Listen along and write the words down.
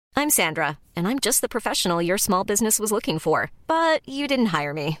I'm Sandra, and I'm just the professional your small business was looking for. But you didn't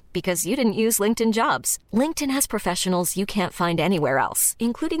hire me because you didn't use LinkedIn Jobs. LinkedIn has professionals you can't find anywhere else,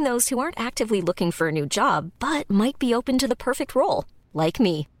 including those who aren't actively looking for a new job, but might be open to the perfect role, like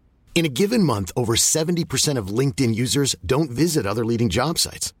me. In a given month, over 70% of LinkedIn users don't visit other leading job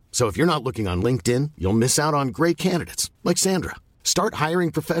sites. So if you're not looking on LinkedIn, you'll miss out on great candidates like Sandra. Start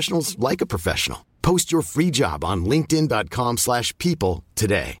hiring professionals like a professional. Post your free job on linkedin.com/people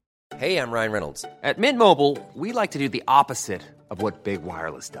today. Hey, I'm Ryan Reynolds. At Mint Mobile, we like to do the opposite of what Big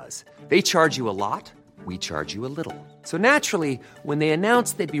Wireless does. They charge you a lot, we charge you a little. So naturally, when they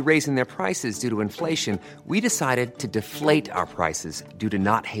announced they'd be raising their prices due to inflation, we decided to deflate our prices due to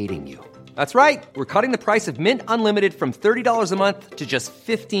not hating you. That's right. We're cutting the price of Mint Unlimited from $30 a month to just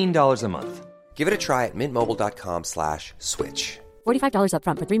 $15 a month. Give it a try at mintmobile.com/switch. $45 up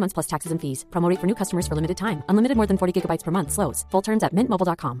front for 3 months plus taxes and fees. Promo rate for new customers for limited time. Unlimited more than 40 gigabytes per month. Slows full terms at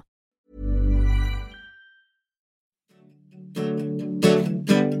mintmobile.com.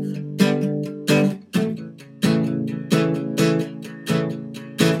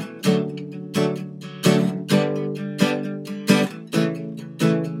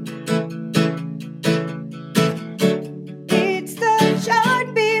 It's the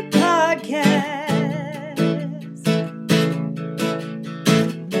Chartbeat Podcast.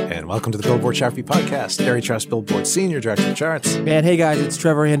 And welcome to the Billboard Chartbeat Podcast. Harry Truss, Billboard Senior Director of Charts. Man, hey guys, it's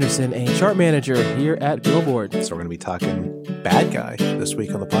Trevor Anderson, a chart manager here at Billboard. So we're going to be talking Bad Guy this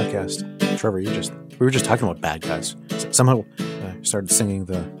week on the podcast. Trevor, we were just talking about bad guys. Somehow started singing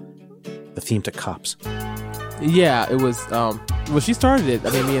the theme to Cops. Yeah, it was, well, she started it. I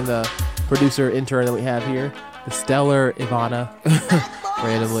mean, me and the producer intern that we have here, the stellar Ivana,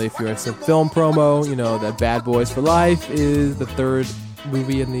 randomly, if you're some film promo, you know that Bad Boys for Life is the third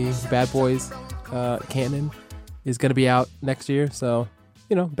movie in the Bad Boys canon, is going to be out next year. So,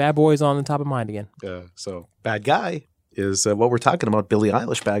 you know, Bad Boys on the top of mind again. So Bad Guy is what we're talking about. Billie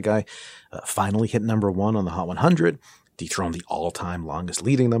Eilish, Bad Guy, finally hit number one on the Hot 100, dethroned the all-time longest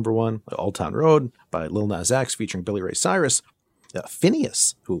leading number one, Old Town Road by Lil Nas X featuring Billy Ray Cyrus.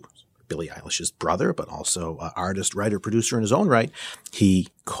 Phineas, who Billie Eilish's brother, but also artist, writer, producer in his own right, he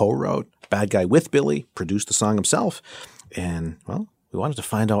co-wrote Bad Guy with Billy, produced the song himself, and, well, we wanted to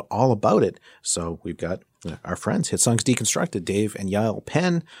find out all about it. So we've got our friends, Hit Songs Deconstructed, Dave and Yael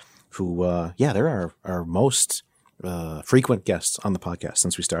Penn, who, they're our most frequent guests on the podcast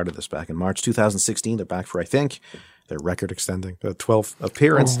since we started this back in March 2016. They're back for, I think, their record-extending 12th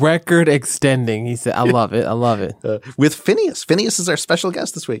appearance. Record extending, he said. I love it. I love it. With Phineas. Phineas is our special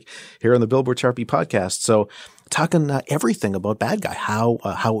guest this week here on the Billboard Chartbeat Podcast. So talking everything about Bad Guy, how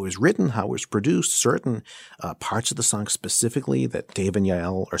it was written, how it was produced, certain parts of the song specifically that Dave and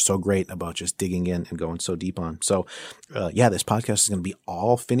Yael are so great about just digging in and going so deep on. So, this podcast is going to be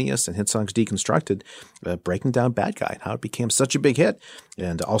all Phineas and Hit Songs Deconstructed, breaking down Bad Guy, how it became such a big hit.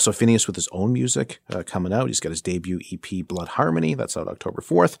 And also Phineas with his own music coming out. He's got his debut EP, Blood Harmony. That's out October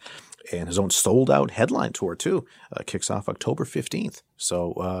 4th. And his own sold-out headline tour, too, kicks off October 15th.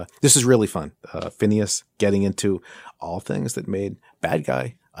 So this is really fun. Phineas getting into all things that made Bad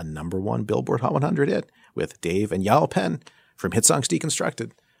Guy a number one Billboard Hot 100 hit with Dave and Yael Penn from Hit Songs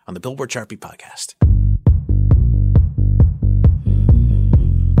Deconstructed on the Billboard Chartbeat Podcast.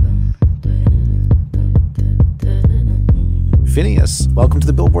 Phineas, welcome to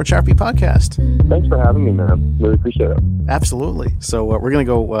the Billboard Chartbeat Podcast. Thanks for having me, man. Really appreciate it. Absolutely. So we're going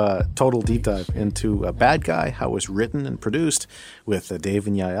to go total deep dive into Bad Guy, how it was written and produced with Dave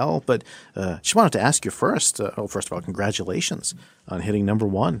and Yael. But just wanted to ask you first of all, congratulations on hitting number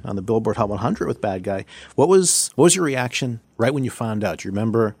one on the Billboard Hot 100 with Bad Guy. What was your reaction right when you found out? Do you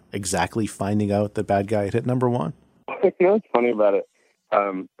remember exactly finding out that Bad Guy had hit number one? You know what's funny about it?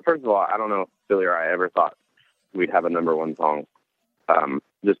 First of all, I don't know if Billy or I ever thought we'd have a number one song.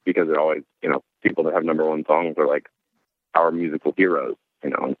 Just because it always, people that have number one songs are like our musical heroes,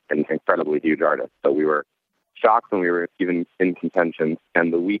 and incredibly huge artists. So we were shocked when we were even in contention.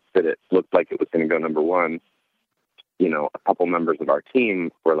 And the week that it looked like it was going to go number one, a couple members of our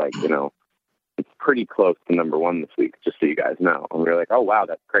team were like, it's pretty close to number one this week, just so you guys know. And we were like, oh, wow,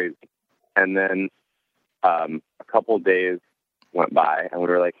 that's crazy. And then a couple of days went by and we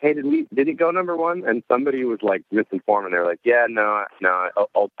were like, hey, did it go number one? And somebody was like misinformed and they were like, yeah, no,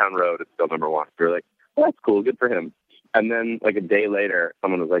 Old Town Road is still number one. We were like, well, that's cool, good for him. And then like a day later,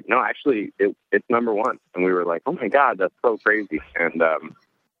 someone was like, no, actually it's number one. And we were like, oh my God, that's so crazy. And,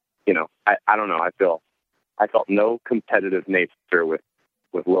 I don't know. I felt no competitive nature with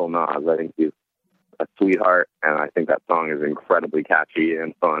Lil Nas. I think he's a sweetheart. And I think that song is incredibly catchy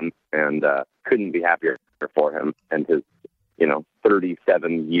and fun and couldn't be happier for him and his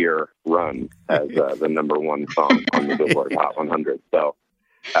 37-year run as the number one song on the Billboard Hot 100. So,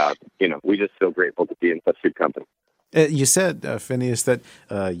 we just feel grateful to be in such good company. You said, Phineas, that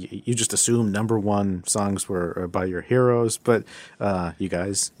you just assumed number one songs were by your heroes, but you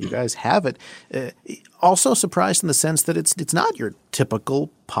guys have it. Also surprised in the sense that it's not your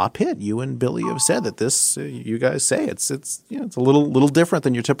typical pop hit. You and Billy have said that this. You guys say it's a little different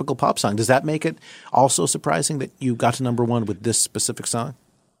than your typical pop song. Does that make it also surprising that you got to number one with this specific song?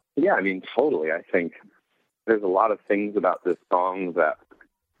 Yeah, I mean, totally. I think there's a lot of things about this song that.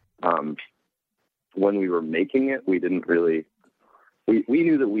 When we were making it, we didn't really, we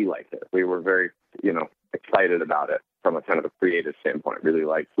knew that we liked it. We were very, excited about it from a kind of a creative standpoint, really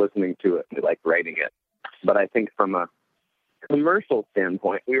liked listening to it, and we liked writing it. But I think from a commercial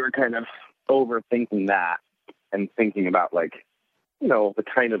standpoint, we were kind of overthinking that and thinking about the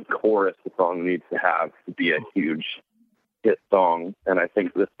kind of chorus the song needs to have to be a huge hit song. And I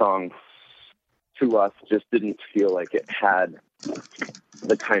think this song to us just didn't feel like it had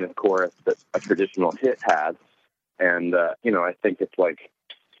the kind of chorus that a traditional hit has. And, I think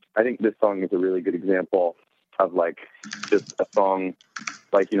I think this song is a really good example of just a song,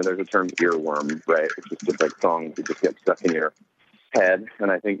 there's a term earworm, right? It's just songs that just get stuck in your head.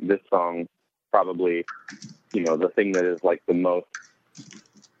 And I think this song probably, the thing that is the most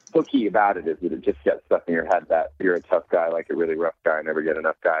hooky about it is that it just gets stuck in your head, that you're a tough guy, a really rough guy, never get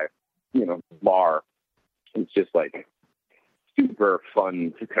enough guy, bar. It's just super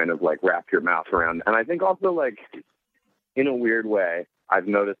fun to kind of wrap your mouth around. And I think also in a weird way, I've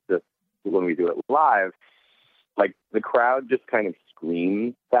noticed this when we do it live, the crowd just kind of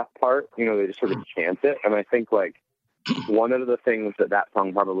screams that part, they just sort of chant it. And I think one of the things that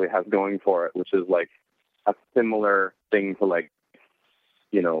song probably has going for it, which is a similar thing to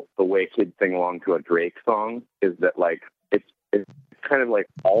the way kids sing along to a Drake song, is that it's kind of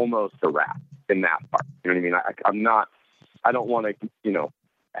almost a rap in that part. You know what I mean? I don't want to,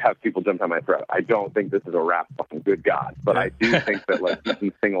 have people jump down my throat. I don't think this is a rap song, good God. But I do think that you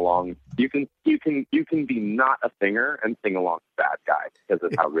can sing along. You can be not a singer and sing along with Bad Guy because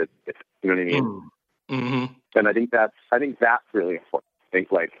of how rich it is. You know what I mean? Mm-hmm. And I think that's really important. I think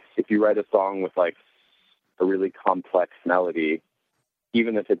if you write a song with a really complex melody,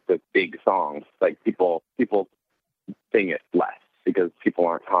 even if it's a big song, people sing it less because people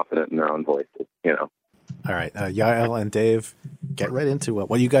aren't confident in their own voices, All right, Yael and Dave, get right into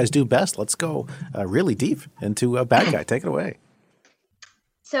what you guys do best. Let's go really deep into Bad Guy. Take it away.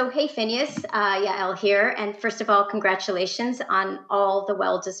 So, hey, Phineas, Yael here. And first of all, congratulations on all the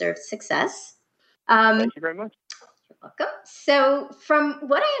well-deserved success. Thank you very much. You're welcome. So, from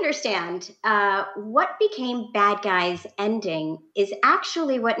what I understand, what became Bad Guy's ending is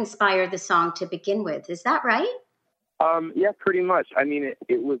actually what inspired the song to begin with. Is that right? Yeah, pretty much. I mean,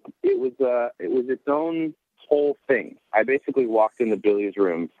 it was its own whole thing. I basically walked into Billy's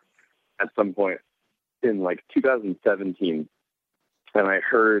room at some point in 2017, and I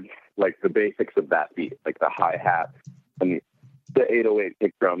heard the basics of that beat, the hi-hat and the 808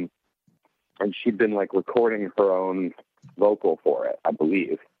 kick drum, and she'd been recording her own vocal for it, I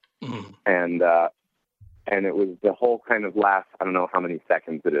believe. Mm-hmm. And it was the whole kind of last, I don't know how many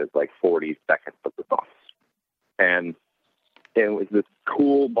seconds it is, 40 seconds of the song. And it was this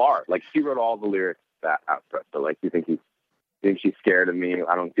cool bar. She wrote all the lyrics to that outro. So you think she's scared of me?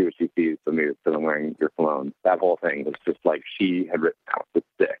 I don't see what she sees from me because I'm wearing your cologne. That whole thing was just she had written out. It's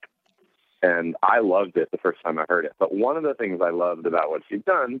sick. And I loved it the first time I heard it. But one of the things I loved about what she'd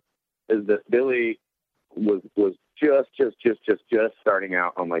done is that Billy was just starting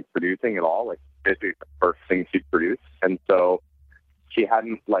out on producing at all. Basically the first thing she'd produced. And so she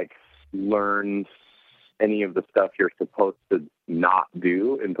hadn't learned any of the stuff you're supposed to not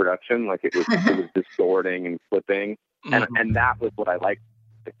do in production. It was distorting and flipping. Mm-hmm. And that was what I liked.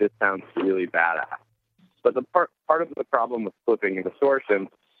 This sounds really badass. But the part of the problem with flipping and distortion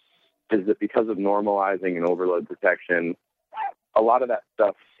is that because of normalizing and overload protection, a lot of that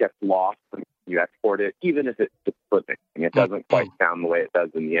stuff gets lost when you export it, even if it's just flipping. It doesn't quite sound the way it does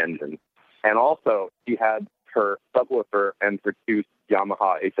in the engine. And also, she had her subwoofer and her two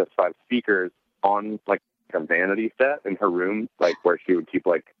Yamaha HS5 speakers on a vanity set in her room, where she would keep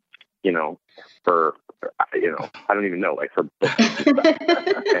her, I don't even know, her books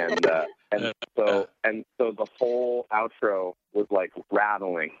and stuff. and so the whole outro was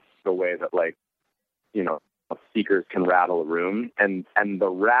rattling the way that speakers can rattle a room, and the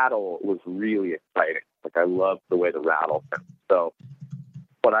rattle was really exciting. I loved the way the rattle sounded. So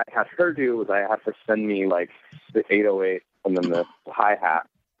what I had her do was I had her send me the 808 and then the hi-hat,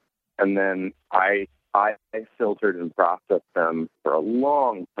 and then I I filtered and processed them for a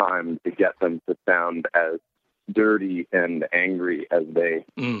long time to get them to sound as dirty and angry as they,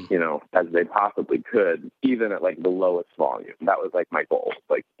 as they possibly could, even at like the lowest volume. That was like my goal.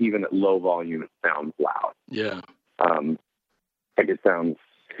 Like even at low volume, it sounds loud. Yeah. Like it sounds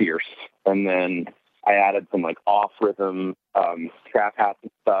fierce. And then I added some like off rhythm, trap house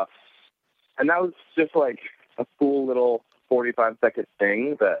and stuff. And that was just like a cool little 45-second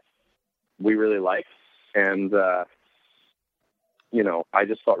thing that we really liked. And, I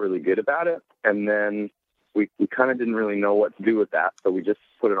just felt really good about it. And then we kind of didn't really know what to do with that. So we just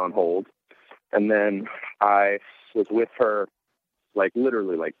put it on hold. And then I was with her like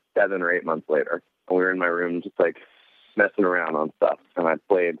literally like 7 or 8 months later. And we were in my room just like messing around on stuff. And I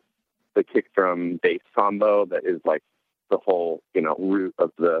played the kick drum bass combo that is like the whole, root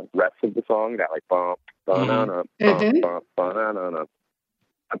of the rest of the song, that like bump, ba-na-na, bump, bump, ba-na-na-na.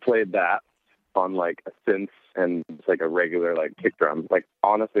 I played that on like a synth and it's like a regular like kick drum. Like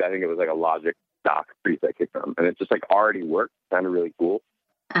honestly, I think it was like a Logic stock preset kick drum, and it just like already worked. Sounded really cool.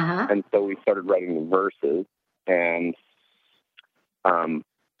 And so we started writing the verses, and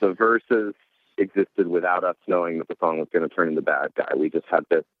the verses existed without us knowing that the song was going to turn into Bad Guy. We just had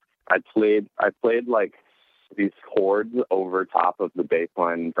this. I played like these chords over top of the bass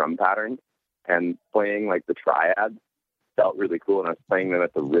line drum pattern, and playing like the triad felt really cool. And I was playing them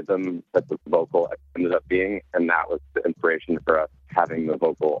at the rhythm that the vocal ended up being, and that was the inspiration for us having the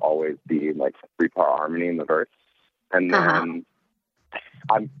vocal always be like a 3-part harmony in the verse. And then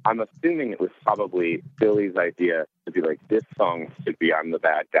I'm assuming it was probably Billy's idea to be like, this song should be I'm the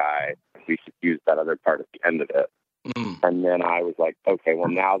Bad Guy. We should use that other part at the end of it. And then I was like, okay, well,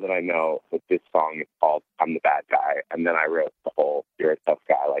 now that I know that this song is called I'm the Bad Guy, and then I wrote the whole you're a tough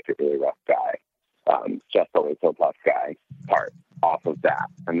guy, like a really rough guy, just always so tough guy part off of that.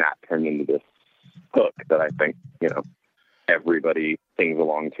 And that turned into this hook that I think, everybody sings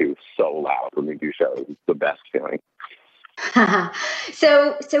along to so loud when we do shows. It's the best feeling.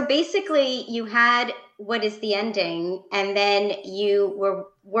 So basically you had what is the ending, and then you were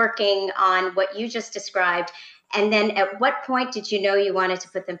working on what you just described. And then at what point did you know you wanted to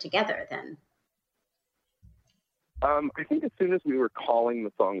put them together then? I think as soon as we were calling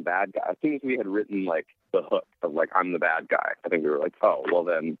the song Bad Guy, as soon as we had written like the hook of like I'm the Bad Guy, I think we were like, oh, well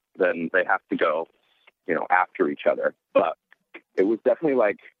then they have to go, after each other. But it was definitely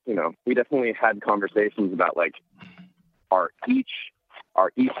like, we definitely had conversations about like, are each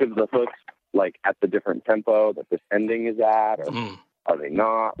of the hooks like at the different tempo that this ending is at, or are they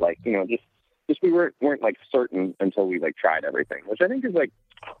not? Like, just we weren't like certain until we like tried everything, which I think is like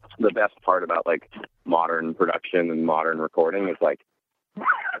the best part about like modern production and modern recording is like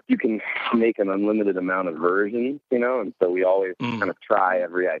you can make an unlimited amount of versions, and so we always kind of try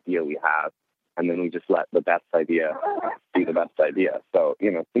every idea we have, and then we just let the best idea be the best idea. So,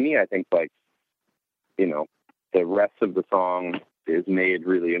 to me, I think like, the rest of the song is made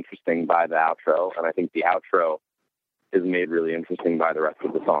really interesting by the outro, and I think the outro is made really interesting by the rest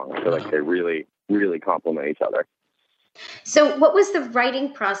of the song. I feel like they really, really complement each other. So what was the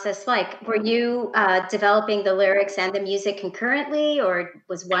writing process like? Were you developing the lyrics and the music concurrently, or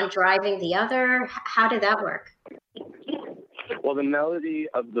was one driving the other? How did that work? Well, the melody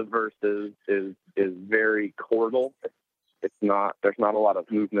of the verses is very chordal. There's not a lot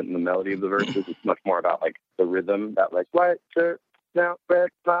of movement in the melody of the verses. It's much more about like the rhythm, that like white shirt, now red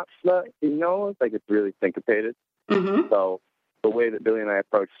pop, it's like it's really syncopated. So the way that Billy and I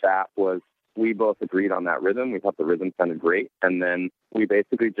approached that was we both agreed on that rhythm. We thought the rhythm sounded great. And then we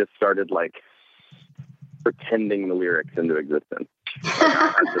basically just started like pretending the lyrics into existence. Like,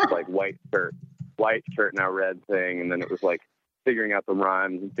 I had this like white shirt, now red thing. And then it was like figuring out the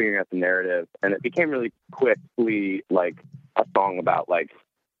rhymes and figuring out the narrative. And it became really quickly like a song about like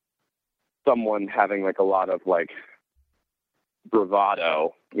someone having like a lot of like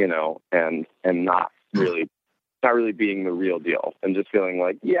bravado, and not really being the real deal, and just feeling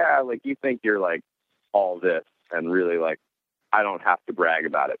like, yeah, like you think you're like all this, and really like I don't have to brag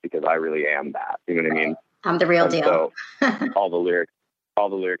about it because I really am that. You know what I mean? I'm the real deal. So all the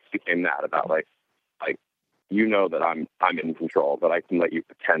lyrics became that about like that I'm in control, but I can let you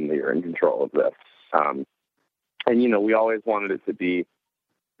pretend that you're in control of this. And we always wanted it to be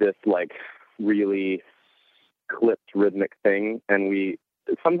this like really clipped rhythmic thing, and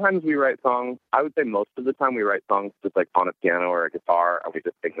sometimes we write songs. I would say most of the time we write songs just like on a piano or a guitar, and we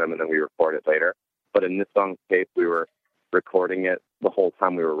just take them and then we record it later. But in this song's case, we were recording it the whole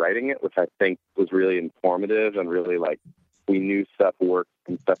time we were writing it, which I think was really informative, and really like we knew stuff worked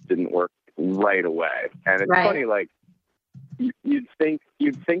and stuff didn't work right away. And it's funny, like, you'd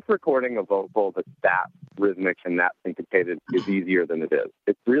think recording a vocal that's that rhythmic and that syncopated is easier than it is.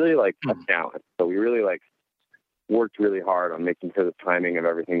 It's really like a challenge. So we really like worked really hard on making sure the timing of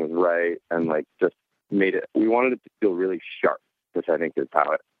everything was right, and like just made it. We wanted it to feel really sharp, which I think is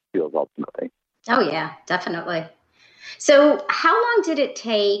how it feels ultimately. Oh yeah, definitely. So how long did it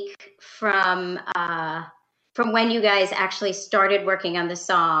take from when you guys actually started working on the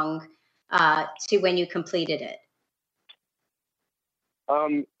song to when you completed it?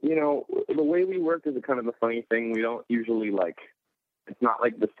 You know, the way we work is a kind of a funny thing. We don't usually it's not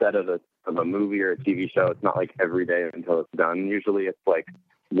like the set of a movie or a TV show. It's not like every day until it's done. Usually it's like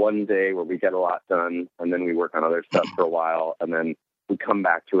one day where we get a lot done, and then we work on other stuff for a while, and then we come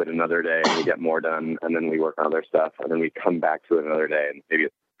back to it another day and we get more done, and then we work on other stuff, and then we come back to it another day, and maybe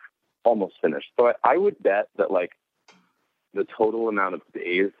it's almost finished. So I would bet that like the total amount of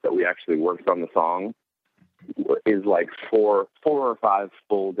days that we actually worked on the song is like 4 or 5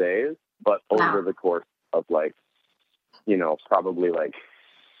 full days, but over the course of like, you know, probably like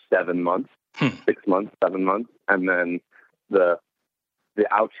 7 months, 6 months, 7 months. And then the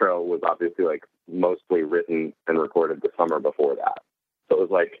outro was obviously like mostly written and recorded the summer before that. So it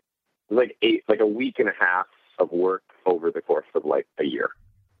was like a week and a half of work over the course of like a year.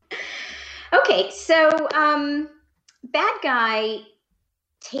 Okay. So, Bad Guy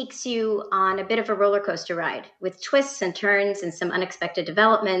takes you on a bit of a roller coaster ride with twists and turns and some unexpected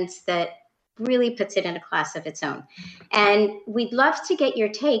developments that really puts it in a class of its own. And we'd love to get your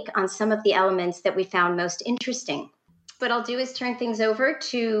take on some of the elements that we found most interesting. What I'll do is turn things over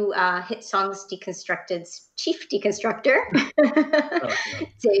to Hit Songs Deconstructed's chief deconstructor,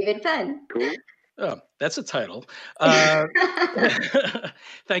 David Penn. Cool. Oh, that's a title.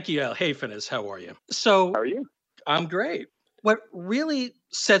 Thank you, Al. Hey, Finis, how are you? So, how are you? I'm great. What really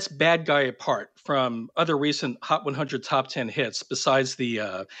sets Bad Guy apart from other recent Hot 100 Top 10 hits, besides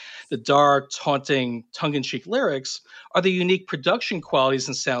the dark, taunting, tongue-in-cheek lyrics, are the unique production qualities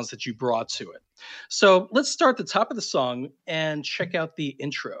and sounds that you brought to it. So let's start at the top of the song and check out the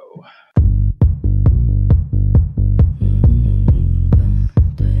intro.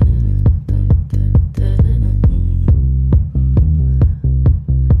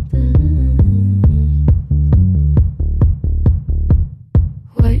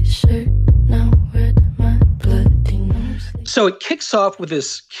 So it kicks off with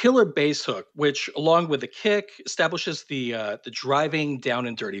this killer bass hook, which, along with the kick, establishes the driving, down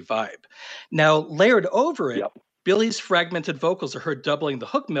and dirty vibe. Now, layered over it, Billy's fragmented vocals are heard doubling the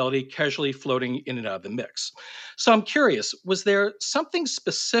hook melody, casually floating in and out of the mix. So I'm curious, was there something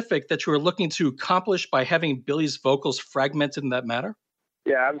specific that you were looking to accomplish by having Billy's vocals fragmented in that manner?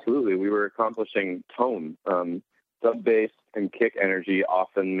 Yeah, absolutely. We were accomplishing tone. Sub bass and kick energy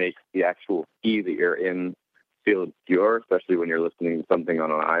often makes the actual key that you're in feel obscure, especially when you're listening to something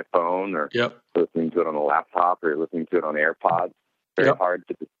on an iPhone or listening to it on a laptop or you're listening to it on AirPods. Very hard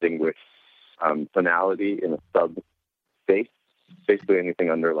to distinguish tonality in a sub bass. Basically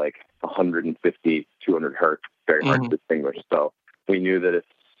anything under like 150, 200 hertz, very hard to distinguish. So we knew that if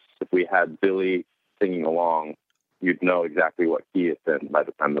we had Billy singing along, you'd know exactly what key it's in by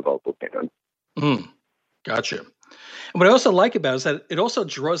the time the vocal came in. Gotcha. And what I also like about it is that it also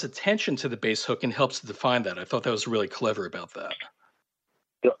draws attention to the bass hook and helps to define that. I thought that was really clever about that.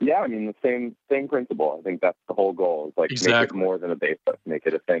 Yeah, I mean, the same principle. I think that's the whole goal. Is like make it more than a bass hook, make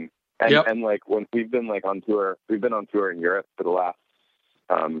it a thing. And and like when we've been like on tour, we've been on tour in Europe for the last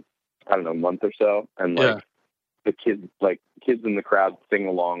month or so, and like the kids in the crowd sing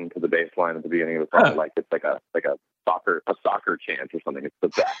along to the bass line at the beginning of the song, like it's like a soccer chant or something. It's the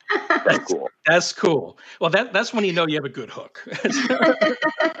best. That's cool. That's cool. Well, that's when you know you have a good hook.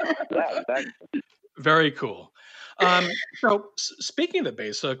 Very cool. So speaking of the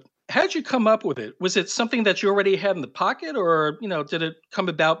bass hook, how did you come up with it? Was it something that you already had in the pocket, or did it come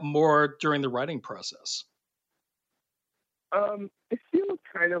about more during the writing process? It feels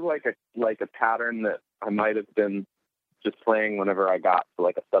kind of like a pattern that I might have been just playing whenever I got to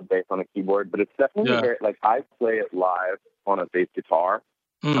like a sub bass on a keyboard, but it's definitely very, like I play it live on a bass guitar,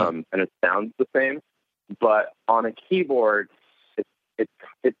 and it sounds the same. But on a keyboard,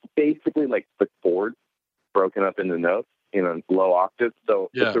 it's basically like the chords broken up into notes, low octaves. So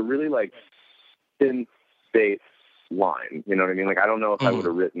it's a really like thin bass line. You know what I mean? Like I don't know if I would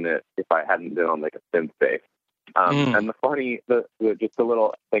have written it if I hadn't been on like a synth bass. And just a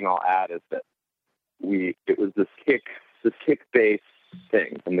little thing I'll add is that it was this kick bass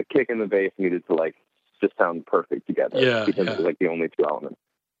thing, and the kick and the bass needed to like just sound perfect together because it was like the only two elements.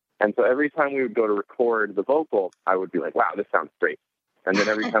 And so every time we would go to record the vocal, I would be like, wow, this sounds great. And then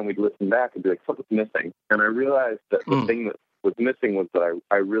every time we'd listen back, I'd be like, something's missing. And I realized that the thing that was missing was that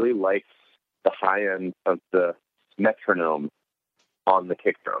I really liked the high end of the metronome on the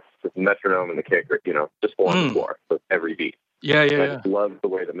kick drum. The metronome and the kick are, just 4/4 with every beat. Yeah. I just love the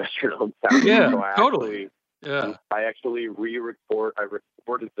way the metronome sounds. Yeah, so I totally. I actually I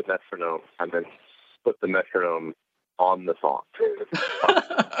recorded the metronome and then put the metronome on the song.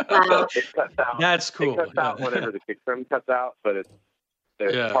 Wow. So it cuts out. That's cool. It cuts out whenever the kick drum cuts out, but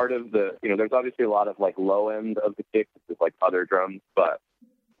there's part of the, there's obviously a lot of like low end of the kick, with like other drums, but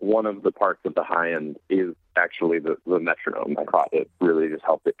one of the parts of the high end is actually the metronome. I thought it really just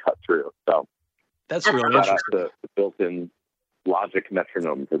helped it cut through. So that's really interesting. The built-in Logic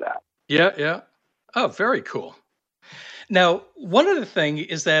metronome for that. Yeah. Oh, very cool. Now, one other thing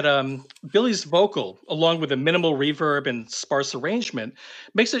is that Billy's vocal, along with a minimal reverb and sparse arrangement,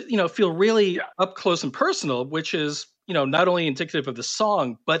 makes it, feel really up close and personal, which is, not only indicative of the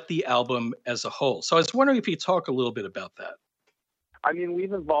song, but the album as a whole. So I was wondering if you talk a little bit about that. I mean,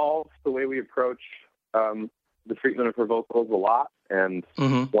 we've evolved the way we approach the treatment of her vocals a lot. And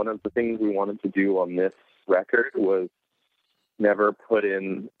one of the things we wanted to do on this record was never put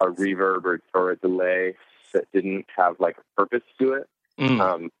in a reverb or a delay that didn't have like a purpose to it.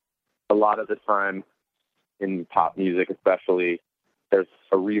 A lot of the time in pop music, especially, there's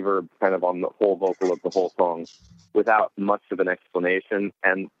a reverb kind of on the whole vocal of the whole song without much of an explanation.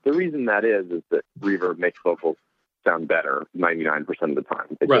 And the reason that is that reverb makes vocals sound better 99% of the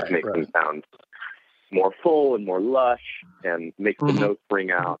time. It just makes them sound more full and more lush and makes the notes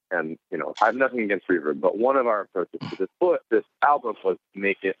ring out. And, I have nothing against reverb, but one of our approaches to this album was to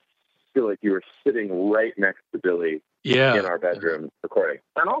make it feel like you were sitting right next to Billy in our bedroom recording.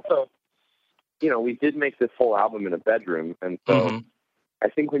 And also, we did make this whole album in a bedroom. And so I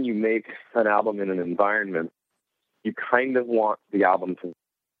think when you make an album in an environment, you kind of want the album to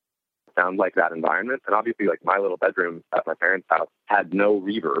sound like that environment. And obviously, like my little bedroom at my parents' house had no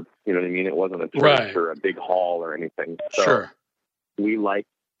reverb. You know what I mean? It wasn't a church or a big hall or anything. So we liked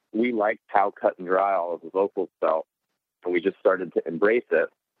how cut and dry all of the vocals felt, and we just started to embrace it.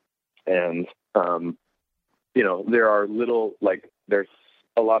 And there are there's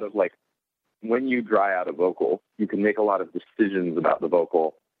a lot of when you dry out a vocal, you can make a lot of decisions about the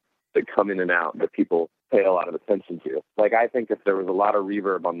vocal that come in and out that people pay a lot of attention to. Like, I think if there was a lot of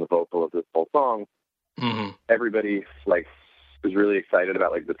reverb on the vocal of this whole song, everybody was really excited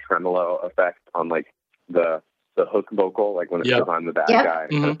about the tremolo effect on the hook vocal, when it says I'm the bad guy,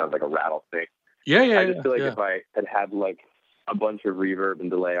 it kind of sounds like a rattlesnake. I just feel like if I had a bunch of reverb and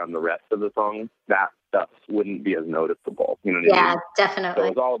delay on the rest of the song, that stuff wouldn't be as noticeable. You know what I mean? Definitely. So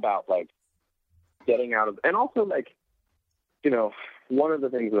it's all about getting out of, and also one of the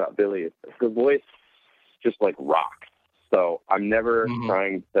things about Billy is her voice just rocks. So I'm never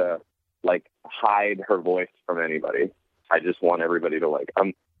trying to hide her voice from anybody. I just want everybody to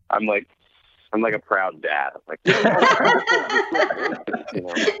I'm like a proud dad.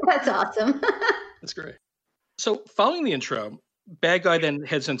 That's awesome. That's great. So following the intro, Bad Guy then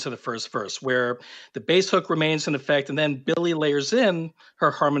heads into the first verse where the bass hook remains in effect and then Billy layers in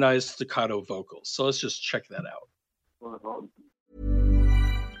her harmonized staccato vocals. So let's just check that out.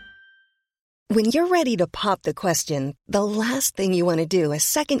 When you're ready to pop the question, the last thing you want to do is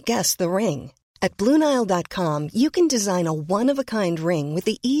second guess the ring. At BlueNile.com, you can design a one-of-a-kind ring with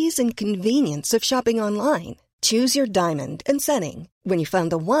the ease and convenience of shopping online. Choose your diamond and setting. When you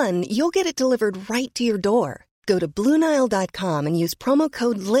find the one, you'll get it delivered right to your door. Go to BlueNile.com and use promo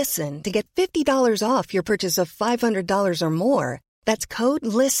code LISTEN to get $50 off your purchase of $500 or more. That's code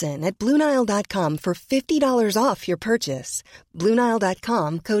LISTEN at BlueNile.com for $50 off your purchase.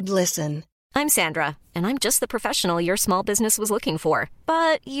 BlueNile.com, code LISTEN. I'm Sandra, and I'm just the professional your small business was looking for.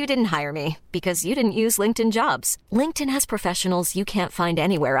 But you didn't hire me because you didn't use LinkedIn Jobs. LinkedIn has professionals you can't find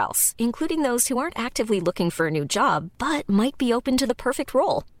anywhere else, including those who aren't actively looking for a new job, but might be open to the perfect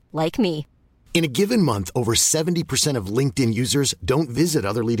role, like me. In a given month, over 70% of LinkedIn users don't visit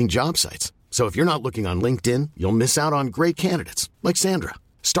other leading job sites. So if you're not looking on LinkedIn, you'll miss out on great candidates like Sandra.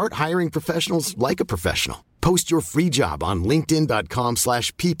 Start hiring professionals like a professional. Post your free job on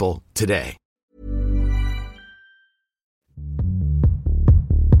linkedin.com/people today.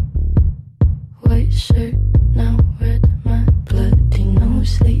 White shirt, now red, my bloody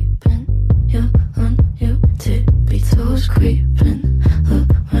nose sleeping. You're on your tippy toes, creeping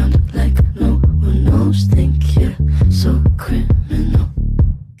around like no one knows. Think you're so criminal.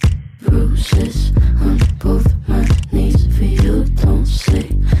 Bruises on both my knees for you. Don't say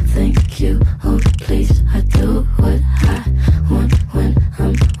thank you, oh please. I do what I want when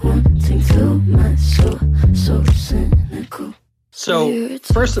I'm wanting to. My soul so cynical. So,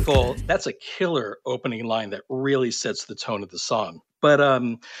 first of all, that's a killer opening line that really sets the tone of the song. But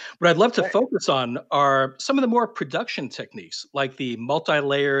what I'd love to focus on are some of the more production techniques, like the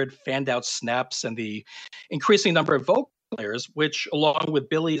multi-layered, fanned-out snaps and the increasing number of vocal layers, which, along with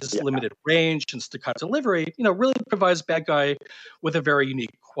Billy's limited range and staccato delivery, really provides Bad Guy with a very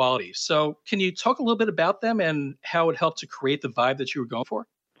unique quality. So, can you talk a little bit about them and how it helped to create the vibe that you were going for?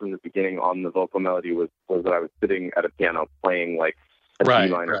 From the beginning on the vocal melody was that I was sitting at a piano playing like a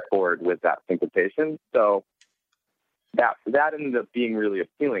G minor chord with that syncopation. So that ended up being really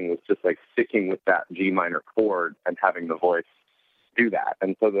appealing, was just like sticking with that G minor chord and having the voice do that.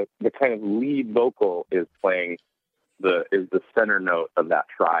 And so the kind of lead vocal is playing the center note of that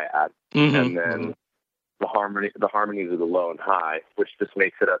triad. And then the harmonies are the low and high, which just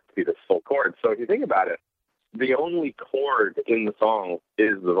makes it up to be this full chord. So if you think about it, the only chord in the song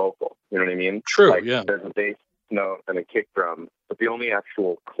is the vocal. You know what I mean? True, There's a bass note and a kick drum, but the only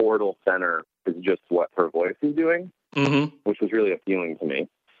actual chordal center is just what her voice is doing, which was really appealing to me.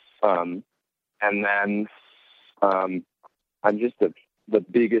 And then I'm just the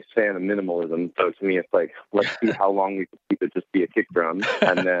biggest fan of minimalism. So to me, it's like, let's see how long we can keep it just be a kick drum.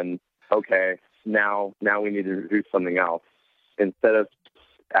 And then, okay, now we need to do something else. Instead of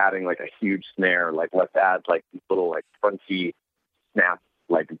adding like a huge snare, like let's add like these little like crunchy snaps,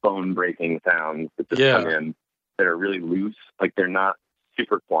 like bone breaking sounds that just come in that are really loose, like they're not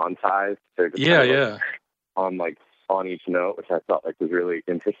super quantized, they're just on each note, which I felt like was really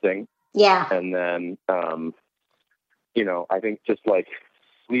interesting. And then I think just like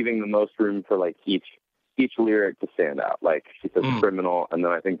leaving the most room for like each lyric to stand out. Like she says criminal, and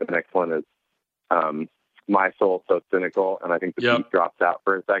then I think the next one is my soul so cynical, and I think the beat drops out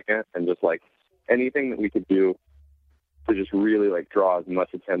for a second, and just like anything that we could do to just really like draw as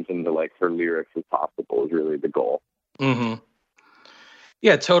much attention to like her lyrics as possible is really the goal.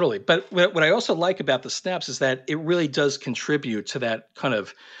 Yeah, totally. But what I also like about the snaps is that it really does contribute to that kind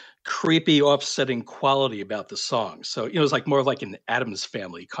of creepy, offsetting quality about the song. So it's like more of like an Addams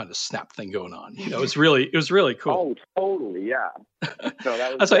Family kind of snap thing going on. It was really cool. Oh, totally, yeah. No,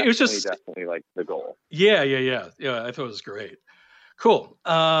 that was definitely like the goal. Yeah. I thought it was great. Cool.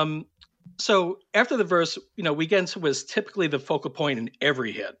 So after the verse, we get into what is typically the focal point in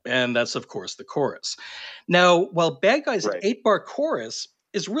every hit, and that's of course the chorus. Now, while Bad Guy's 8-bar chorus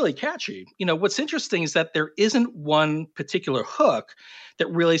is really catchy, what's interesting is that there isn't one particular hook that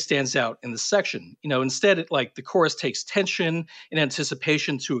really stands out in the section. Instead, the chorus takes tension and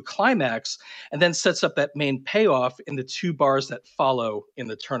anticipation to a climax, and then sets up that main payoff in the 2 bars that follow in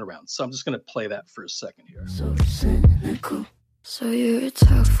the turnaround. So I'm just going to play that for a second here. So cynical. So you're a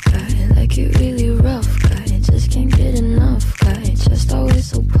tough guy, like you really rough guy. Just can't get enough guy, just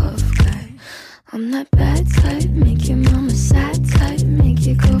always so puff guy. I'm that bad type, make your mama sad type, make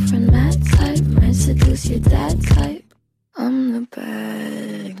your girlfriend mad type, might seduce your dad type. I'm the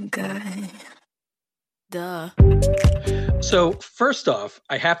bad guy. Duh. So first off,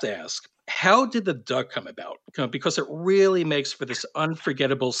 I have to ask, how did the duck come about? Because it really makes for this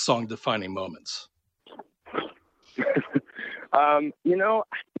unforgettable song-defining moments. I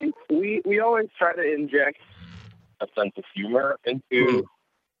think we always try to inject a sense of humor into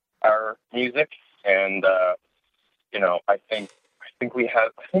our music, and I think we had.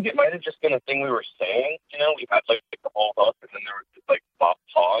 I think it might have just been a thing we were saying. We had like the whole hook, and then there was this like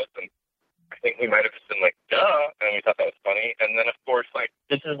pause, and I think we might have just been like duh, and we thought that was funny. And then of course, like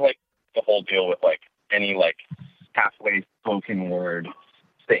this is like the whole deal with like any like halfway spoken word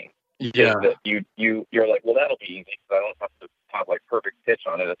thing. Yeah, that you're like, well, that'll be easy because I don't have to have like perfect pitch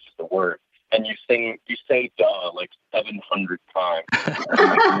on it. It's just a word, and you say duh like 700 times. And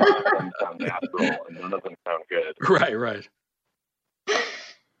none of them sound natural, and none of them sound good. Right.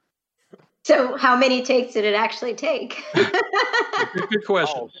 So, how many takes did it actually take? Good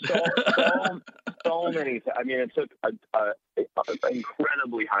question. So many. I mean, it took an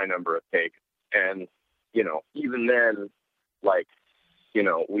incredibly high number of takes, and even then, like.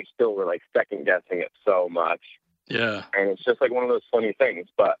 We still were like second guessing it so much. Yeah. And it's just like one of those funny things,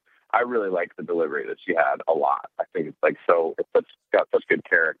 but I really like the delivery that she had a lot. I think it's like got such good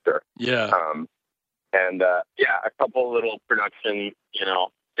character. Yeah. A couple little production,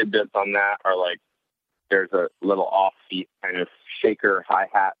 tidbits on that are like there's a little offbeat kind of shaker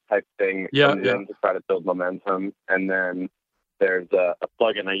hi-hat type thing that comes in to try to build momentum. And then there's a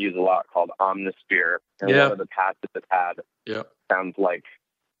plugin I use a lot called Omnisphere. And one of the patches it had sounds like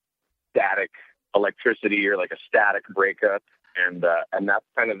static electricity or like a static breakup. And that's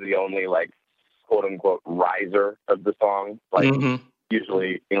kind of the only like quote unquote riser of the song. Like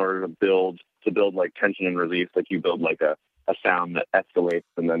usually in order to build like tension and release, like you build like a a sound that escalates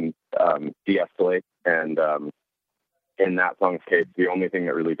and then de-escalates. And in that song's case, the only thing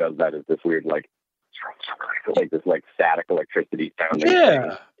that really does that is this weird like this like static electricity sound.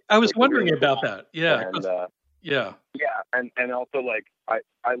 Yeah, I was wondering about that. Yeah, and yeah, and also like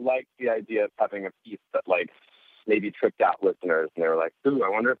I like the idea of having a piece that like maybe tripped out listeners, and they were like, "Ooh, I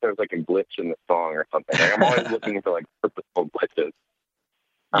wonder if there's like a glitch in the song or something." Like, I'm always looking for like purposeful glitches.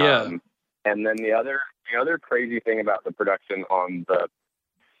 Yeah. And then the other crazy thing about the production on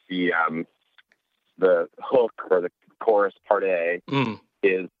the hook or the chorus part A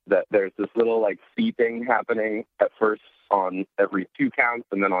is that there's this little like beeping happening at first on every 2 counts,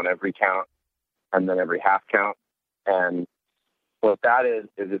 and then on every count, and then every half count. And what that is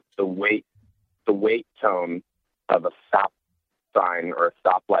it's the wait tone of a stop sign or a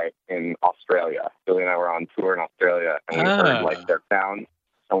stoplight in Australia. Billy and I were on tour in Australia, and we heard like their sound,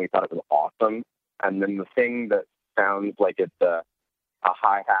 and we thought it was awesome. And then the thing that sounds like it's a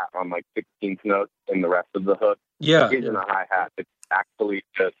hi-hat on like 16th notes in the rest of the hook isn't a hi-hat. It's actually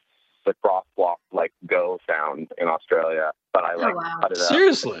just the crosswalk like go sound in Australia, but I like cut it out.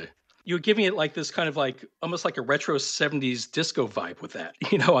 Seriously? You're giving it like this kind of like almost like a retro 70s disco vibe with that,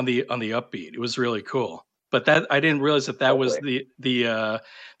 you know, on the upbeat. It was really cool. But that I didn't realize that was the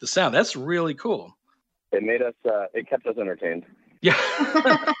sound. That's really cool. It made us it kept us entertained. Yeah.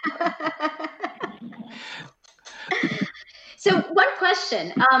 So one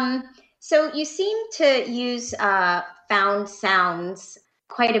question. So you seem to use found sounds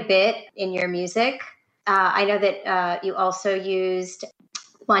quite a bit in your music. I know that you also used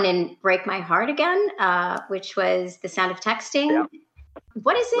one in Break My Heart Again, which was the sound of texting. Yeah.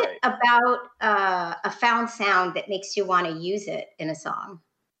 What is it about a found sound that makes you want to use it in a song?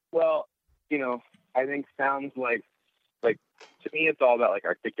 Well, you know, I think sounds like to me, it's all about like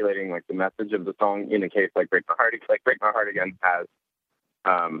articulating like the message of the song. In a case like Break My Heart Again has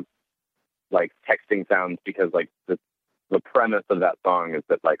like texting sounds because like the premise of that song is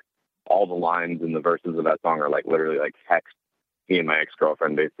that like all the lines in the verses of that song are like literally like text me and my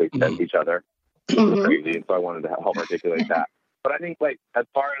ex-girlfriend basically sent each other. It's crazy, and so I wanted to help articulate that. But I think like as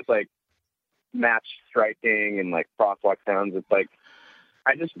far as like match striking and like crosswalk sounds, it's like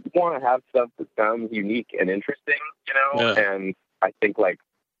I just want to have stuff that sounds unique and interesting, you know? Yeah. And I think like,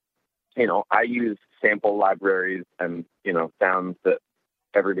 you know, I use sample libraries and, you know, sounds that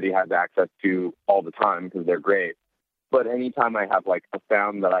everybody has access to all the time because they're great. But anytime I have like a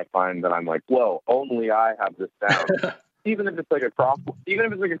sound that I find that I'm like, whoa, only I have this sound. even if it's like a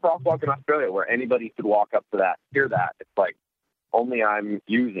crosswalk in Australia where anybody could walk up to that, hear that, it's like only I'm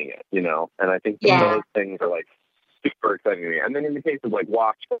using it, you know? And I think those things are like super exciting to me. And then in the case of like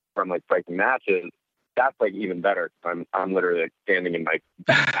Watch from like striking matches, that's like even better. I'm literally like standing in my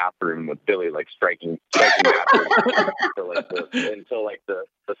bathroom with Billy like striking matches until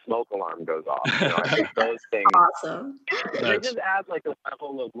the smoke alarm goes off. You know, I think those things awesome. They just add like a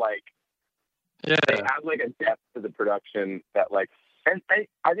level of like they add like a depth to the production that like, and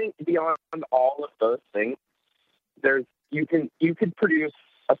I think beyond all of those things, you could produce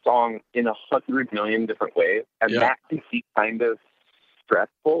a song in 100 million different ways, and that can be kind of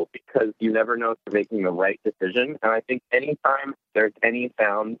stressful because you never know if you're making the right decision. And I think anytime there's any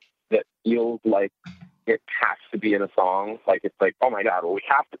sound that feels like it has to be in a song, like it's like, oh my God, well, we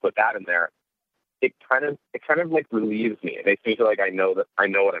have to put that in there. It kind of like relieves me. It makes me feel like I know what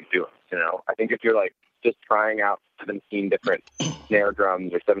I'm doing. You know, I think if you're like just trying out 17 different snare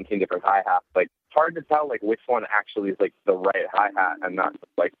drums or 17 different hi-hats, like it's hard to tell like which one actually is like the right hi-hat and not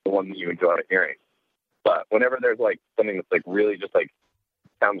like the one that you enjoy hearing. But whenever there's like something that's like really just like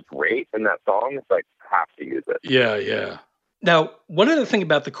sounds great in that song, it's like I have to use it. Yeah. Now, one other thing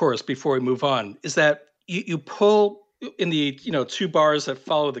about the chorus before we move on is that you pull in the 2 bars that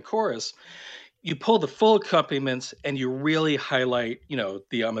follow the chorus, you pull the full accompaniments and you really highlight,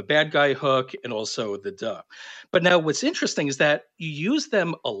 the I'm a bad guy hook and also the duh. But now what's interesting is that you use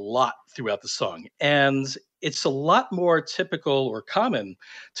them a lot throughout the song. And it's a lot more typical or common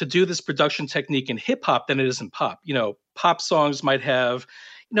to do this production technique in hip hop than it is in pop. Pop songs might have,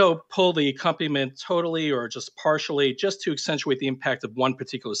 pull the accompaniment totally or just partially just to accentuate the impact of one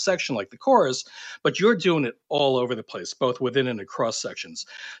particular section like the chorus, but you're doing it all over the place, both within and across sections.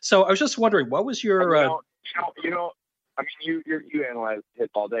 So I was just wondering, what was your... I mean, you analyze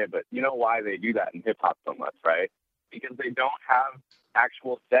hip all day, but you know why they do that in hip hop so much, right? Because they don't have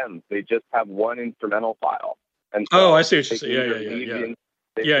actual stems. They just have one instrumental file. And so I see what you're saying.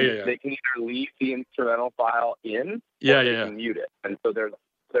 They can either leave the instrumental file in or they can mute it. And so there's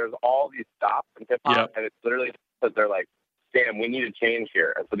all these stops in hip hop, and it's literally because they're like, damn, we need a change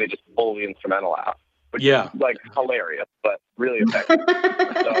here. And so they just pull the instrumental out, which which is like hilarious, but really effective.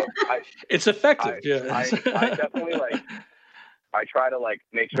 So it's effective. I definitely I try to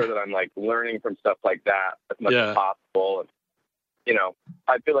make sure that I'm learning from stuff like that as much as possible. And,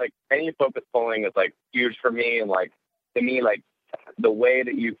 I feel like any focus pulling is huge for me. And to me, the way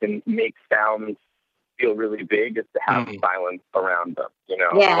that you can make sounds feel really big is to have silence around them.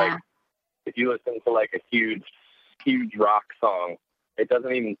 If you listen to a huge rock song, it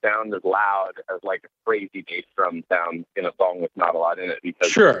doesn't even sound as loud as a crazy bass drum sound in a song with not a lot in it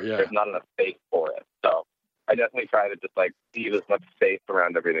because there's not enough space for it. So I definitely try to just leave as much space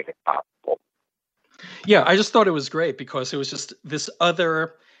around everything as possible. Yeah, I just thought it was great because it was just this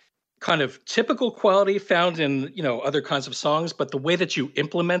other kind of typical quality found in, other kinds of songs, but the way that you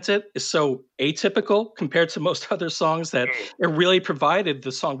implement it is so atypical compared to most other songs that it really provided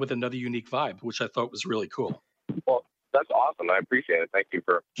the song with another unique vibe, which I thought was really cool. Well, that's awesome. I appreciate it.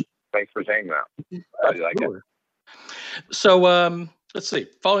 Thanks for saying that. I like it. So, let's see.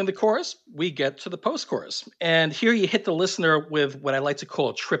 Following the chorus, we get to the post-chorus. And here you hit the listener with what I like to call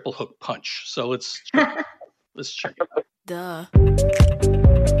a triple hook punch. So let's check it out. Duh.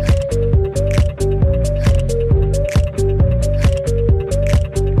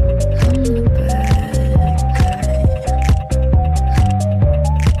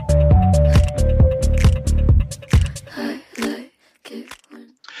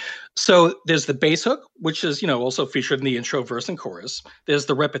 So there's the bass hook, which is, also featured in the intro, verse, and chorus. There's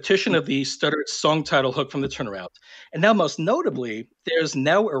the repetition of the stuttered song title hook from the turnaround. And now, most notably, there's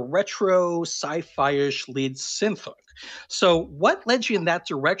now a retro sci-fi-ish lead synth hook. So what led you in that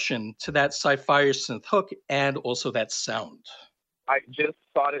direction to that sci-fi-ish synth hook and also that sound? I just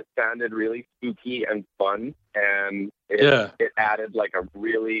thought it sounded really spooky and fun. And it added a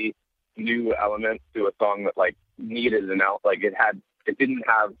really new element to a song that needed an out. It didn't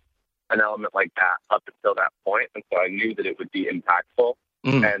have an element like that up until that point, and so I knew that it would be impactful.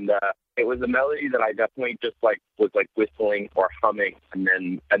 And it was a melody that I definitely just was whistling or humming, and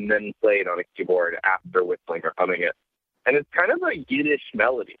then played on a keyboard after whistling or humming it. And it's kind of a Yiddish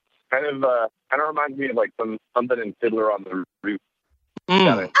melody. Kind of reminds me of something in Fiddler on the Roof.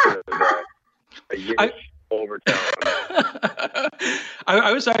 Got a Yiddish overtone.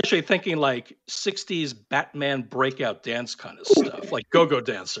 I was actually thinking 60s Batman breakout dance kind of stuff, like Go-Go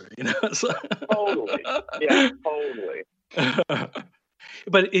Dancer, Totally. Yeah, totally.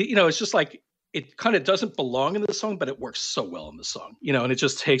 But, it's just it kind of doesn't belong in the song, but it works so well in the song, and it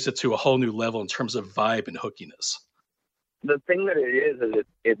just takes it to a whole new level in terms of vibe and hookiness. The thing that it is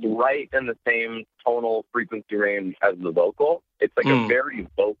it's right in the same tonal frequency range as the vocal. It's a very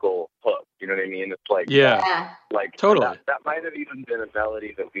vocal hook. You know what I mean? It's totally. That might have even been a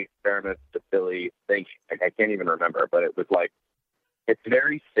melody that we experimented with Billy thinking. I can't even remember, but it was it's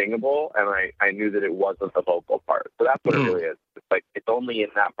very singable, and I knew that it wasn't the vocal part. So that's what it really is. It's it's only in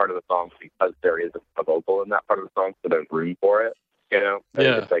that part of the song because there is a vocal in that part of the song, so there's room for it. And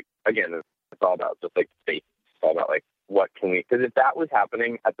it's again, it's all about just space. It's all about what can we? Because if that was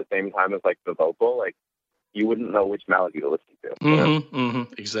happening at the same time as the vocal, you wouldn't know which melody to listen to.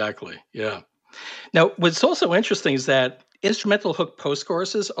 Exactly. Yeah. Now, what's also interesting is that instrumental hook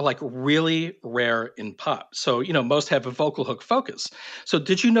post-choruses are really rare in pop. So, most have a vocal hook focus. So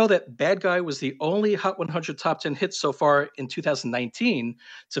did you know that Bad Guy was the only Hot 100 Top 10 hit so far in 2019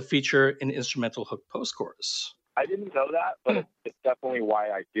 to feature an instrumental hook post-chorus? I didn't know that, but it's definitely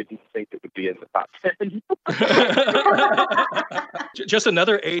why I didn't think it would be in the top 10. Just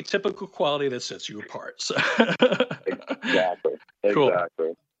another atypical quality that sets you apart. So. Exactly. Cool.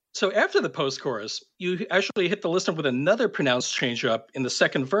 So after the post-chorus, you actually hit the listener with another pronounced change-up in the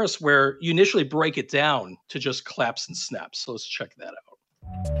second verse where you initially break it down to just claps and snaps. So let's check that out.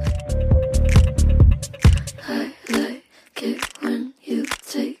 I like it when you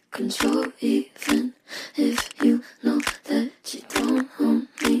take control, even if you know that you don't own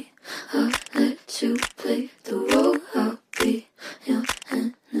me. I'll let you play the role. I'll be your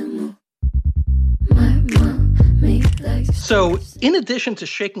animal. My mom made So in addition to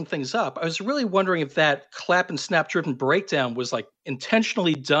shaking things up, I was really wondering if that clap and snap driven breakdown was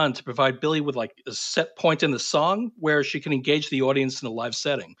intentionally done to provide Billy with a set point in the song where she can engage the audience in a live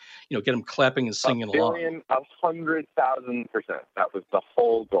setting, get them clapping and singing along. 100,000%. That was the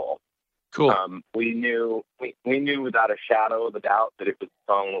whole goal. Cool. We knew without a shadow of a doubt that it was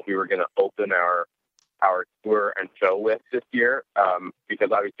the song that we were going to open our tour and show with this year,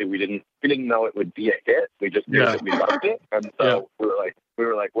 because obviously we didn't know it would be a hit. We just knew that we loved it, and so we were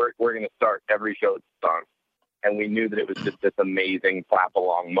like we're going to start every show with the song, and we knew that it was just this amazing clap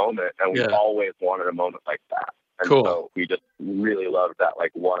along moment, and we always wanted a moment like that. And so we just really loved that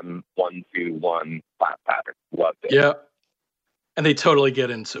 1-2-1 clap pattern. Loved it. Yeah. And they totally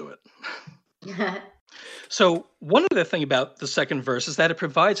get into it. So one other thing about the second verse is that it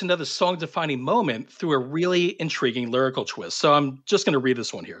provides another song-defining moment through a really intriguing lyrical twist. So I'm just going to read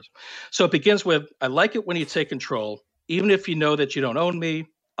this one here. So it begins with, I like it when you take control. Even if you know that you don't own me,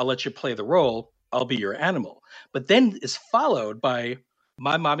 I'll let you play the role. I'll be your animal. But then is followed by,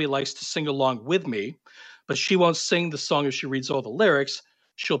 my mommy likes to sing along with me, but she won't sing the song if she reads all the lyrics.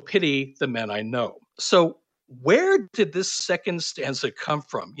 She'll pity the men I know. So where did this second stanza come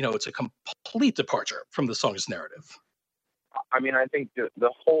from? You know, it's a complete departure from the song's narrative. I mean, I think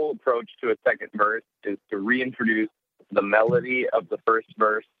the whole approach to a second verse is to reintroduce the melody of the first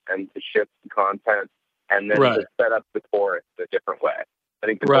verse and to shift the content and then to set up the chorus a different way. I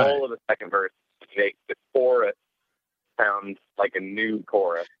think the goal of the second verse is to make the chorus sound like a new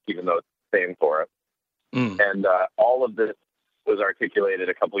chorus, even though it's the same chorus. And all of this was articulated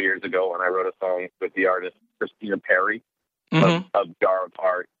a couple years ago when I wrote a song with the artist Christina Perry of Jar of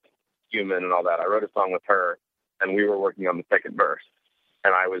Heart, Human, and all that. I wrote a song with her, and we were working on the second verse.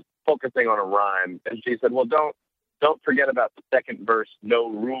 And I was focusing on a rhyme, and she said, "Well, don't forget about the second verse, no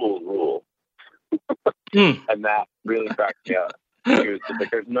rule." And that really cracked me up. She was just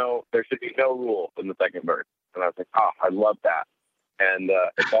like, there should be no rule in the second verse. And I was like, I love that. And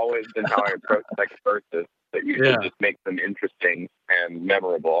it's always been how I approach second verses, that you should just make them interesting and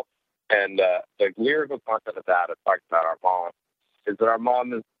memorable. And the lyrical content of that, I talked about our mom, is that our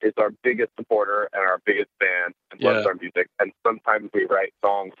mom is our biggest supporter and our biggest fan and loves our music. And sometimes we write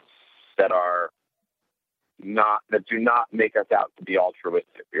songs that do not make us out to be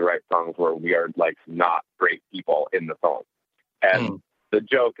altruistic. We write songs where we are like not great people in the song. And the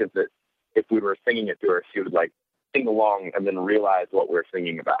joke is that if we were singing it to her, she would like sing along and then realize what we're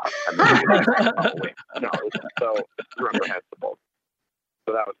singing about. And then be like, oh, wait. No, it's so reprehensible.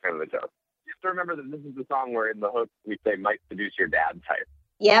 So that was kind of the joke. You have to remember that this is the song where in the hook we say, might seduce your dad type.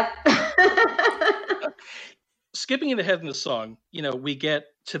 Yep. Skipping ahead in the song, you know, we get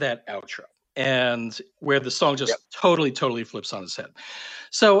to that outro and where the song just totally flips on its head.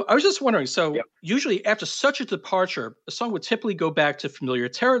 So I was just wondering, usually after such a departure, a song would typically go back to familiar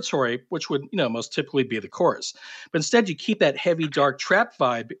territory, which would, you know, most typically be the chorus. But instead you keep that heavy, dark trap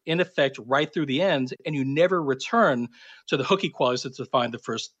vibe in effect right through the end, and you never return to the hooky qualities that define the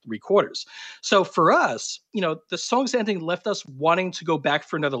first three quarters. So for us, you know, the song's ending left us wanting to go back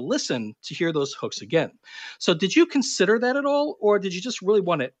for another listen to hear those hooks again. So did you consider that at all, or did you just really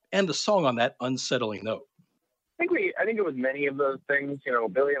want to end the song on that unsettling note? I think it was many of those things. You know,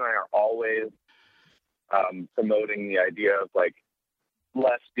 Billy and I are always promoting the idea of like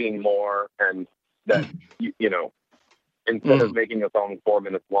less being more, and that you know, instead of making a song 4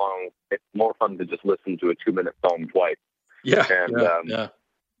 minutes long, it's more fun to just listen to a 2-minute song twice. Yeah, and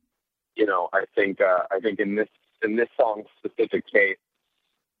you know, I think in this song's specific case,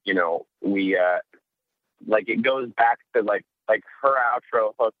 you know, we like it goes back to like her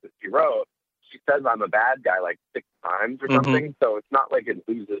outro hook that she wrote. She says I'm a bad guy like 6 times or something. So it's not like it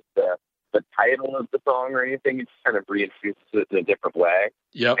loses the title of the song or anything. It just kind of reintroduces it in a different way.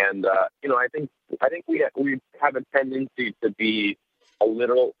 Yeah. And you know, I think we have a tendency to be a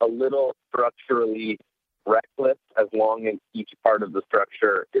little structurally reckless as long as each part of the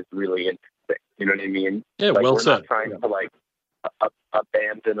structure is really interesting. You know what I mean? Yeah, like, well we're said. not trying to like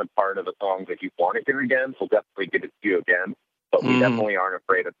abandon a part of a song that you want to hear again. We'll definitely give it to you again. But we definitely aren't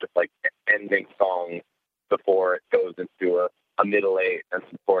afraid of just like ending songs before it goes into a middle eight and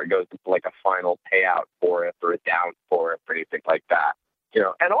before it goes into like a final payout chorus or a down chorus or anything like that. You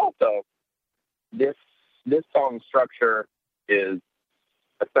know, and also this song structure is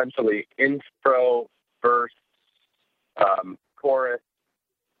essentially intro, verse, chorus,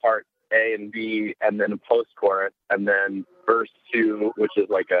 part A and B, and then a post chorus, and then verse 2, which is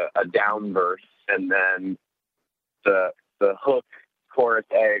like a down verse, and then the hook, chorus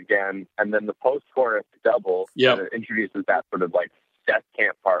A again, and then the post-chorus double. Yeah, and it introduces that sort of like death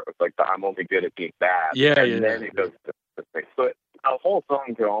camp part with like the I'm only good at being bad. And then it goes to the thing. So a whole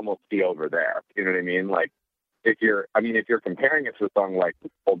song could almost be over there. You know what I mean? Like if you're comparing it to a song like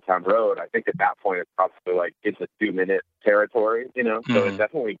Old Town Road, I think at that point it's probably like it's a 2-minute territory. You know, so it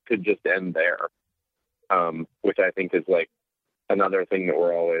definitely could just end there. Which I think is like another thing that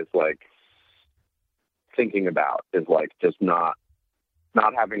we're always like thinking about is like just not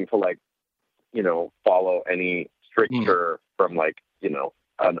having to like, you know, follow any stricture from like, you know,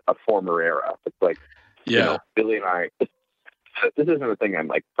 a former era. It's like, you know, Billy and I, this isn't a thing I'm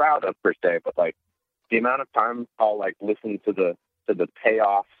like proud of per se, but like the amount of time I'll like listen to the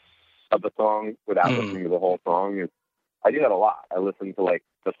payoff of a song without listening to the whole song is, I do that a lot. I listen to like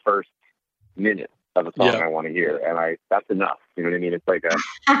the first minute of a song I want to hear, and that's enough. You know what I mean? It's like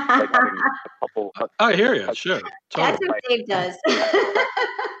like having a couple. I hear you. Sure, that's what Dave does.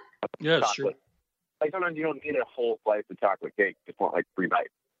 Yeah, sure. Like sometimes you don't need a whole slice of chocolate cake; you just want like 3 bites,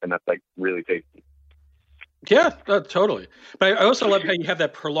 and that's like really tasty. Yeah, totally. But I also love how you have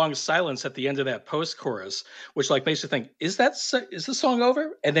that prolonged silence at the end of that post-chorus, which like makes you think, is the song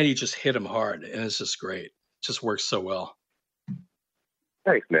over? And then you just hit him hard, and it's just great. It just works so well.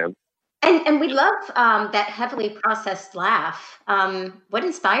 Thanks, man. And we love that heavily processed laugh. What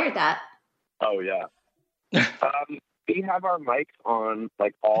inspired that? Oh, yeah. We have our mics on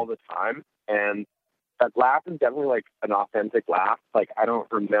like all the time, and that laugh is definitely like an authentic laugh. Like, I don't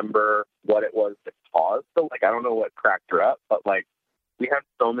remember what it was that caused. So, like, I don't know what cracked her up, but like, we have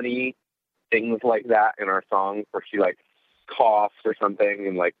so many things like that in our songs where she like coughs or something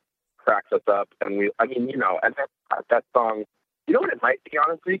and like cracks us up. And and that song, you know what it might be,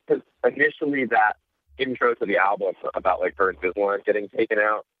 honestly? Because initially that intro to the album about like her Invisalign getting taken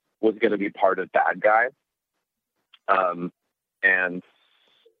out was going to be part of Bad Guy. And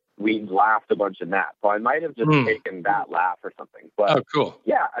we laughed a bunch in that. So I might have just taken that laugh or something. But oh, cool.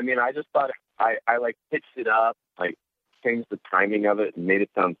 Yeah, I mean, I just thought I like pitched it up, like changed the timing of it and made it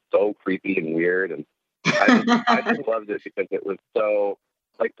sound so creepy and weird. And I just loved it because it was so,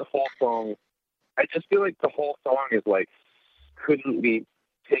 like, the whole song, I just feel like the whole song is like, couldn't be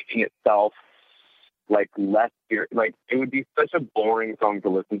taking itself like less serious. Like, it would be such a boring song to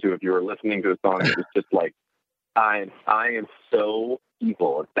listen to if you were listening to a song that was just like, I am so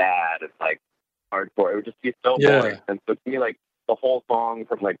evil, it's bad, it's like hardcore. It would just be so boring. And so to me, like, the whole song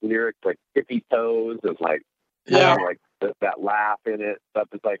from like lyrics like tippy toes and like like that laugh in it stuff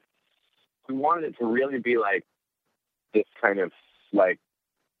is like, we wanted it to really be like this kind of like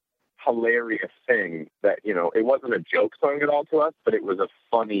hilarious thing that, you know, it wasn't a joke song at all to us, but it was a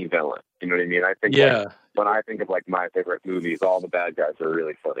funny villain. You know what I mean? I think like, when I think of like my favorite movies, all the bad guys are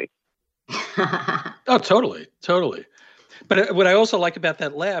really funny. Oh, totally. But what I also like about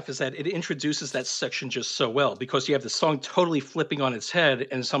that laugh is that it introduces that section just so well, because you have the song totally flipping on its head,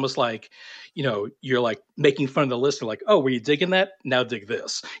 and it's almost like, you know, you're like making fun of the listener, like, oh, were you digging that? Now dig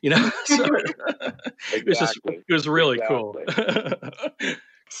this, you know? So, it was really cool.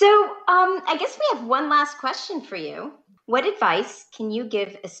 So I guess we have one last question for you. What advice can you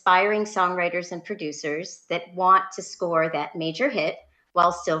give aspiring songwriters and producers that want to score that major hit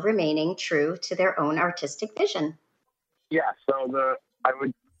while still remaining true to their own artistic vision? Yeah, so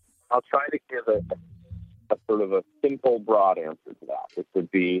I'll try to give a sort of a simple, broad answer to that. This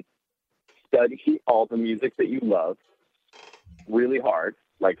would be study all the music that you love really hard,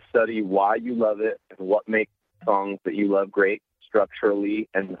 like study why you love it and what makes songs that you love great structurally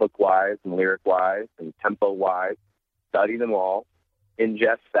and hook-wise and lyric-wise and tempo-wise. Study them all,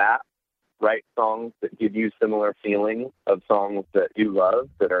 ingest that, write songs that give you similar feelings of songs that you love,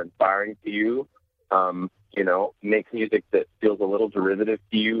 that are inspiring to you. You know, make music that feels a little derivative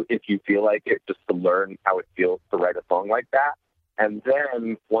to you if you feel like it, just to learn how it feels to write a song like that. And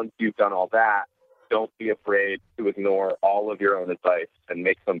then once you've done all that, don't be afraid to ignore all of your own advice and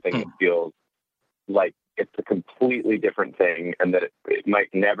make something that feels like it's a completely different thing, and that it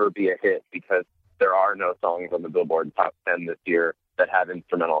might never be a hit because there are no songs on the Billboard Top 10 this year that have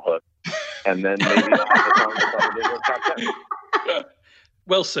instrumental hooks. And then maybe you'll have a song that's on the Billboard Top 10.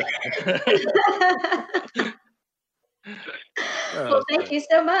 Well said. Well, thank you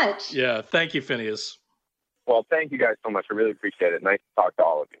so much. Yeah, thank you, Phineas. Well, thank you guys so much. I really appreciate it. Nice to talk to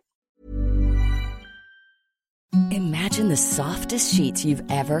all of you. Imagine the softest sheets you've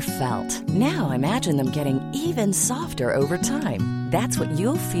ever felt. Now imagine them getting even softer over time. That's what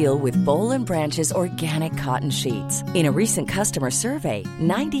you'll feel with Boll & Branch's organic cotton sheets. In a recent customer survey,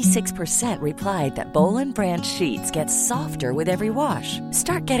 96% replied that Boll & Branch sheets get softer with every wash.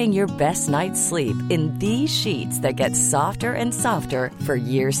 Start getting your best night's sleep in these sheets that get softer and softer for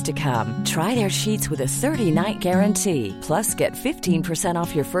years to come. Try their sheets with a 30-night guarantee. Plus, get 15%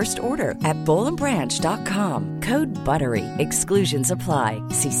 off your first order at bollandbranch.com. Code BUTTERY. Exclusions apply.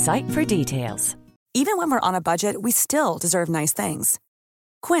 See site for details. Even when we're on a budget, we still deserve nice things.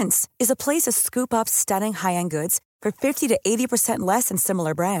 Quince is a place to scoop up stunning high-end goods for 50 to 80% less than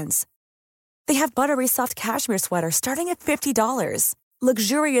similar brands. They have buttery soft cashmere sweaters starting at $50,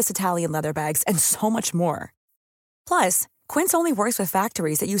 luxurious Italian leather bags, and so much more. Plus, Quince only works with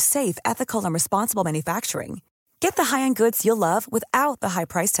factories that use safe, ethical, and responsible manufacturing. Get the high-end goods you'll love without the high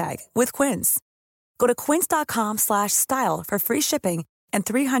price tag with Quince. Go to quince.com/style for free shipping and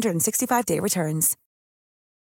 365-day returns.